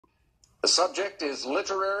The subject is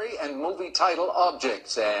literary and movie title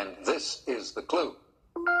objects, and this is the clue.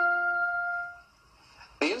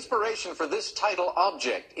 The inspiration for this title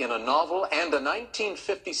object in a novel and a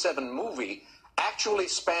 1957 movie actually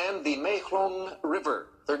spanned the Mekong River.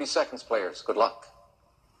 30 seconds, players. Good luck.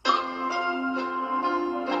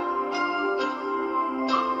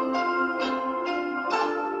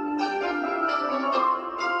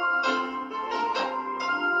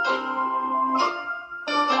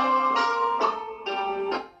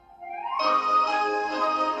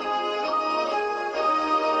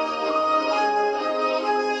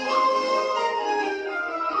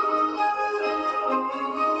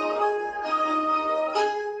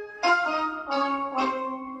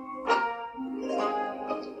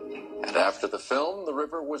 And after the film, the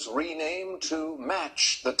river was renamed to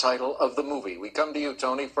match the title of the movie. We come to you,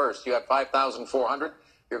 Tony, first. You have 5,400.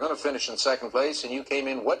 You're going to finish in second place, and you came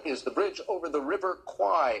in, what is the bridge over the River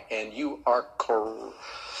Kwai? And you are correct.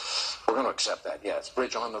 We're going to accept that, yes.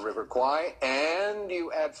 Bridge on the River Kwai. And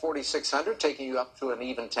you add 4,600, taking you up to an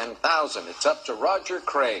even 10,000. It's up to Roger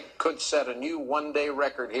Craig. Could set a new one-day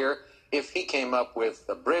record here if he came up with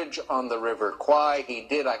the bridge on the River Kwai. He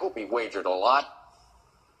did. I hope he wagered a lot.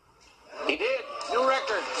 He did. New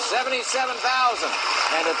record, 77,000.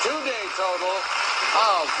 And a two-day total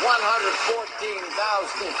of $114,000.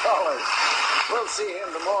 We'll see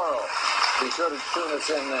him tomorrow. Be sure to tune us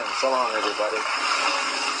in then. So long, everybody.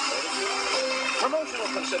 Promotional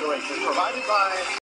consideration provided by